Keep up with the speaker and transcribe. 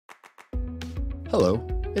Hello,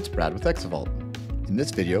 it's Brad with ExaVault. In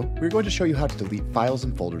this video, we're going to show you how to delete files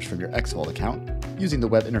and folders from your ExaVault account using the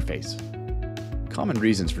web interface. Common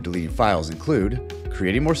reasons for deleting files include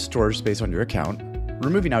creating more storage space on your account,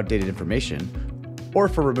 removing outdated information, or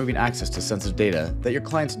for removing access to sensitive data that your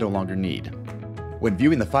clients no longer need. When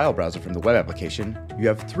viewing the file browser from the web application, you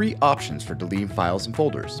have three options for deleting files and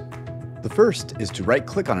folders. The first is to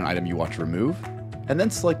right-click on an item you want to remove, and then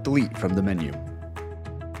select Delete from the menu.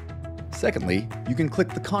 Secondly, you can click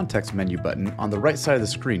the Context menu button on the right side of the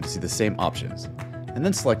screen to see the same options, and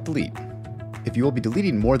then select Delete. If you will be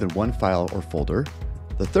deleting more than one file or folder,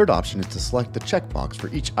 the third option is to select the checkbox for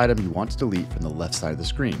each item you want to delete from the left side of the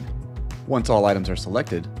screen. Once all items are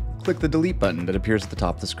selected, click the Delete button that appears at the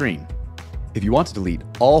top of the screen. If you want to delete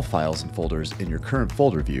all files and folders in your current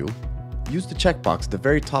folder view, use the checkbox at the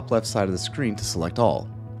very top left side of the screen to select all,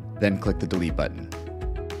 then click the Delete button.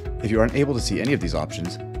 If you are unable to see any of these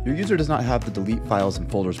options, your user does not have the Delete Files and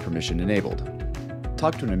Folders permission enabled.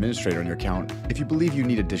 Talk to an administrator on your account if you believe you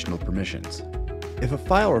need additional permissions. If a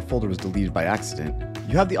file or folder was deleted by accident,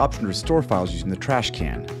 you have the option to restore files using the trash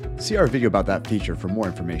can. See our video about that feature for more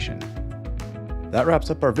information. That wraps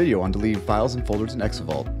up our video on deleting files and folders in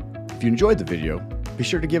ExaVault. If you enjoyed the video, be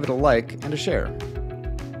sure to give it a like and a share.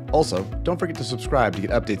 Also, don't forget to subscribe to get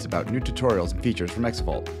updates about new tutorials and features from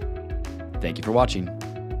ExaVault. Thank you for watching.